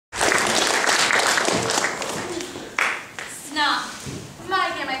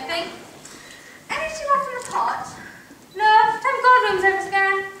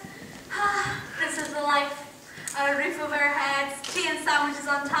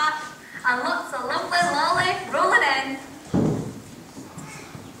hat, and lots of lovely lolly rolling in.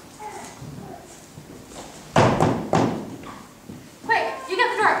 Quick, you get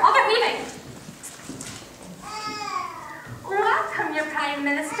the door. I'll get weaving. Welcome, your Prime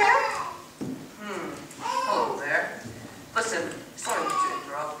Minister. Hello there. Listen, sorry to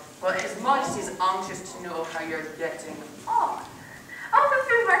interrupt, but His Majesty's anxious to know how you're getting on. Oh, we've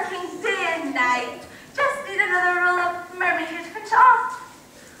been working day and night. Just need another roll of mermaid here to finish off.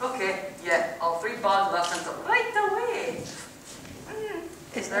 Okay, yeah, all 3 bags of that sent up right away.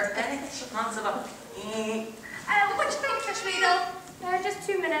 Is there any chance of a... What do you think, Fish Weedle? Just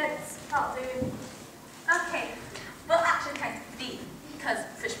 2 minutes. That'll do. Okay. We'll actually count to 3, because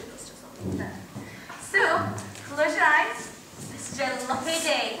Fish Weedle's just on there. So, close your eyes. This is your lucky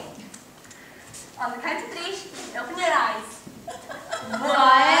day. On the count of 3, open your eyes. 1,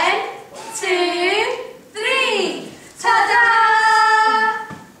 2, 3. Ta-da!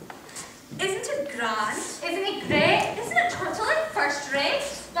 Isn't it grand? Isn't it great? Isn't it totally first rate?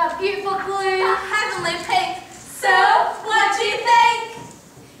 That beautiful blue. That heavenly pink. So, what do you think?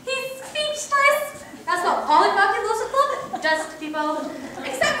 He's speechless. That's what polybucket club does to people.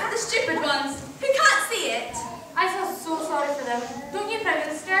 Except for the stupid ones who can't see it. I feel so sorry for them. Don't you, Prime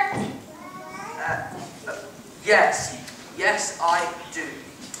Minister? Yes. Yes, I do.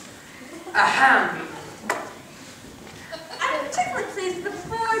 Ahem. I'm particularly pleased with the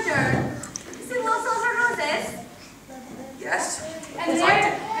border. See little silver roses? Yes. And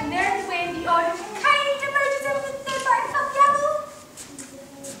there's the way the orange kind of merges in with the dark of yellow.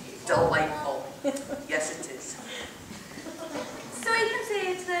 Delightful. Yes, it is. So you can say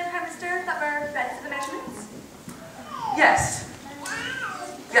to the Prime Minister that we're ready for the measurements? Yes.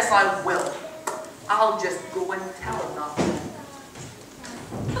 Yes, I will. I'll just go and tell him that.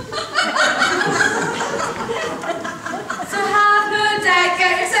 So have no doubt,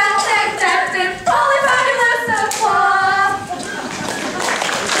 get yourself decked out in polyfabulous applause.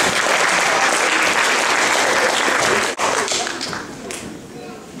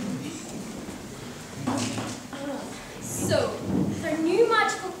 So, their new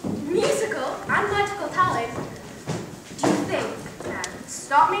musical and magical talent, do you think,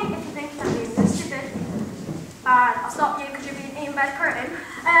 stop me if you think I'm being this stupid, and I'll stop you because you're being eaten by the curtain,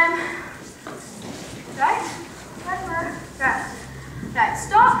 Right,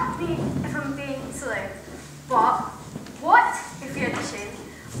 stop me if I'm being silly, but what if you're dishing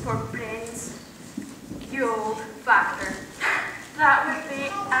for brains fuel factor? That would be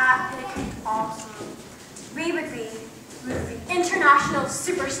epic awesome. We would be international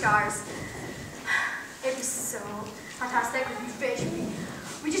superstars. It'd be so fantastic. We'd be fish,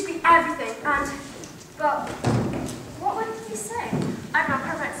 we'd just be everything. But what would you sing? I've got a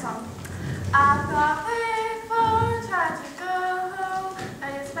perfect song. I've got people trying to go, I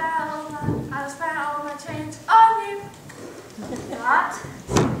spent all my change on you. That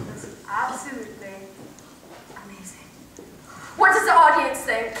was absolutely amazing. What does the audience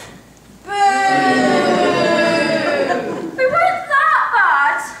think? Boo! We weren't that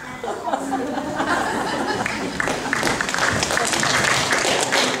bad.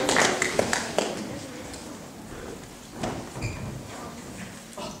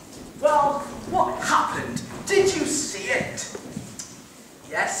 Well, what happened? Did you see it?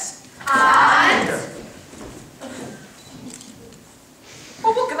 Yes. And?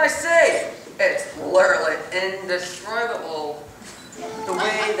 Well, what can I say? It's literally indescribable. The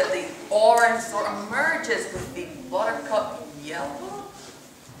way that the orange sort of merges with the buttercup yellow.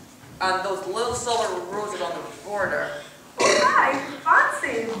 And those little silver roses on the border. Hi,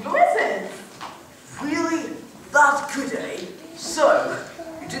 fancy blizzards. Really? That good, eh? So,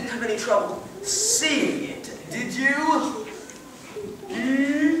 you didn't have any trouble seeing it, did you?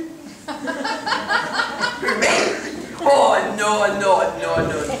 Hmm? Who, me? Oh, no.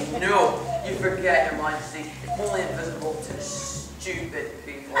 You forget, Your Majesty. It's only invisible to stupid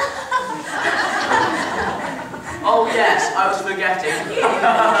people. Oh, yes, I was forgetting.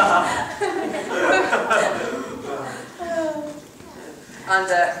 And,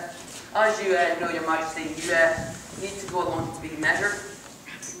 as you know, Your Majesty, you need to go along to be measured.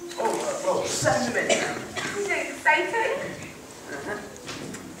 Oh, well, send them in. Is it exciting?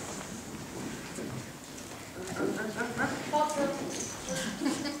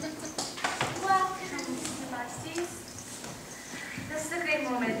 Welcome, Your Majesties. This is a great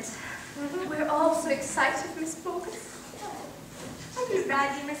moment. We're all so excited, Miss Bogus. Are you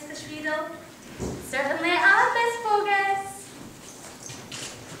ready, Mr. Schriedel? Certainly am, Miss Bogus.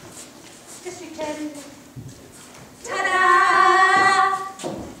 Just pretend. Ta-da!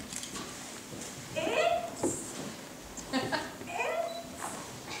 It's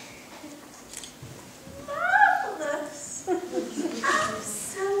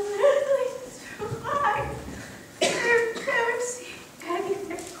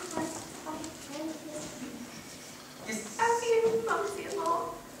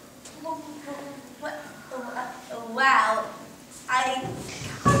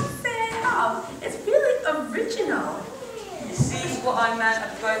comment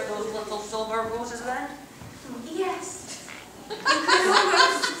about those little silver roses then? Yes. You could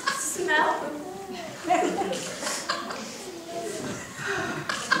almost smell them.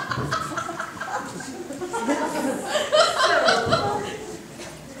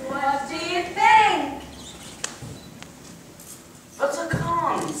 What do you think? But I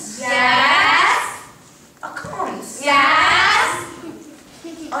can't. Yes. I can't. Yes.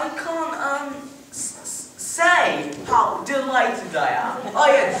 I can't, say how delighted I am. I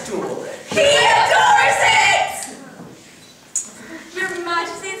adore it. He adores it! Your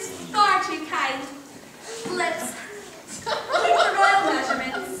Majesty is far too kind. Let's keep the royal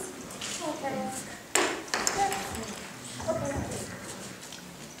measurements. Okay. How about this?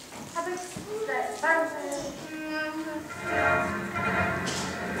 I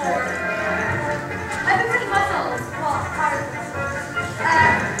think with muscles. What?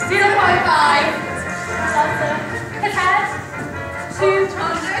 0.5. His head. 200.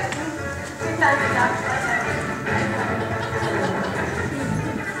 2,000 actually.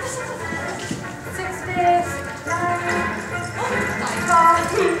 6 days.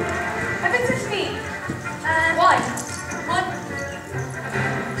 I think 6 feet. 1.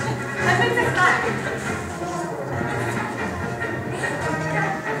 I think 6 9.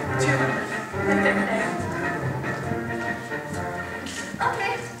 2.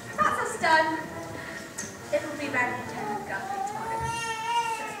 Okay, that's us done. It will be ready to go tomorrow.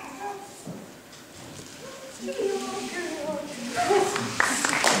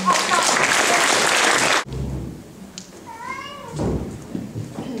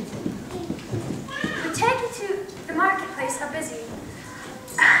 We take you to the marketplace. How busy?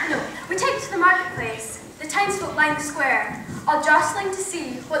 No, we take you to the marketplace. The townsfolk line the square, all jostling to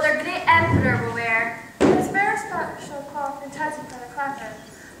see what their great emperor will wear. There's very special cloth intended for the clever.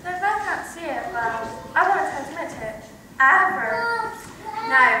 But if I can't see it, well, I won't transmit it. Ever.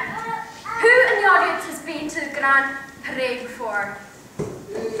 Now, who in the audience has been to the Grand Parade before?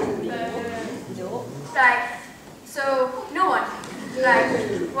 Right, so no one. Right,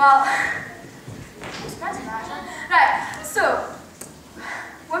 well, expensive actually. Right, so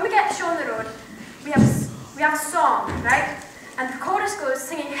when we get the show on the road, we have a song, right? And the chorus goes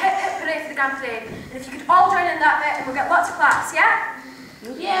singing hip hip hooray for the Grand Parade. And if you could all join in that bit, and we'll get lots of claps, yeah?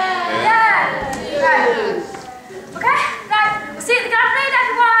 Yeah! Yeah! Right. Okay, right. We'll see you at the Grand Parade,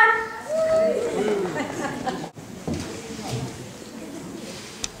 everyone!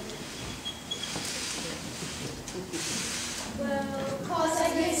 Will cause a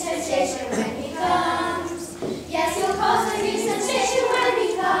great sensation when he comes. Yes, he'll cause a great sensation when he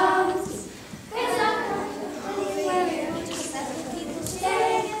comes. It's not just as the people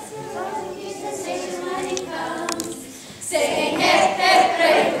say. Yes, he'll cause a great sensation when he comes. Singing hip hip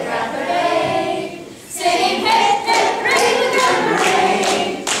hooray for the Grand Parade. Singing hip hip hooray for the Grand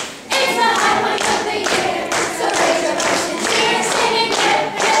Parade.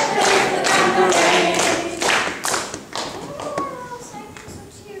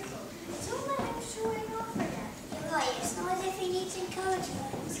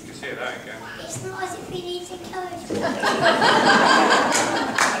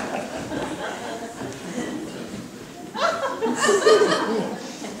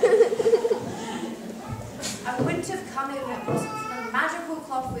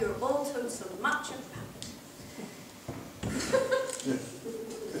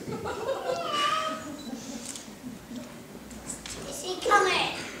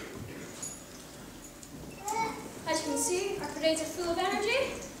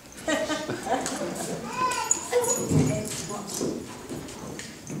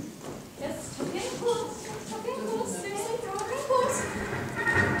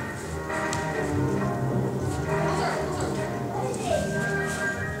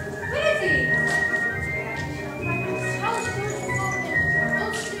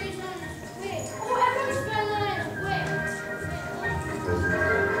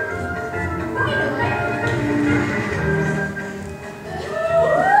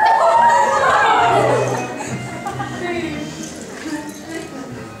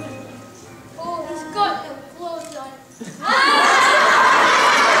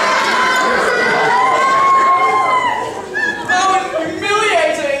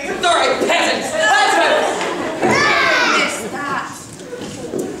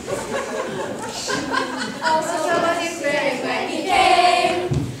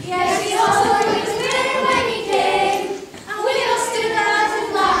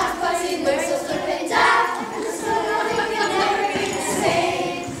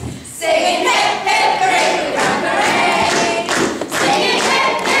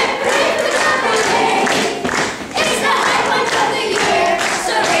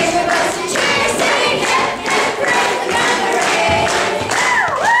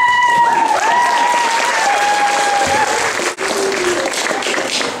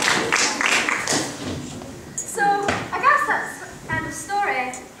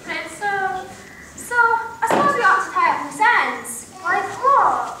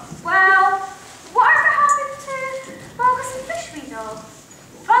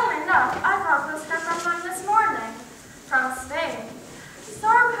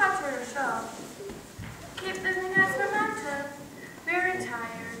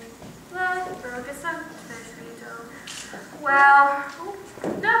 Well,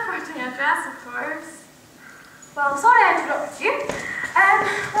 no printing address, of course. Well, sorry I interrupted you.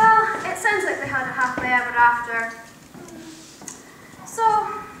 Well, it sounds like they had a happily ever after. So,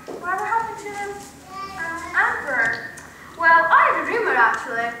 whatever happened to them? Emperor. Well, I had a rumour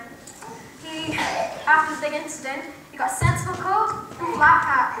actually. After the big incident, he got a sensible coat and flat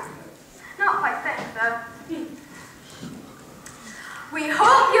hat. Not quite thick though. We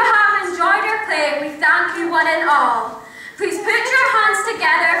hope you have enjoyed our play. We thank you one and all. Please put your hands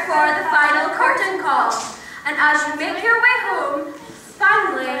together for the final curtain call. And as you make your way home,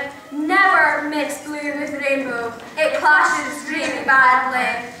 finally, never mix blue with rainbow. It clashes really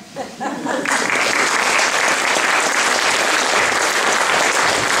badly.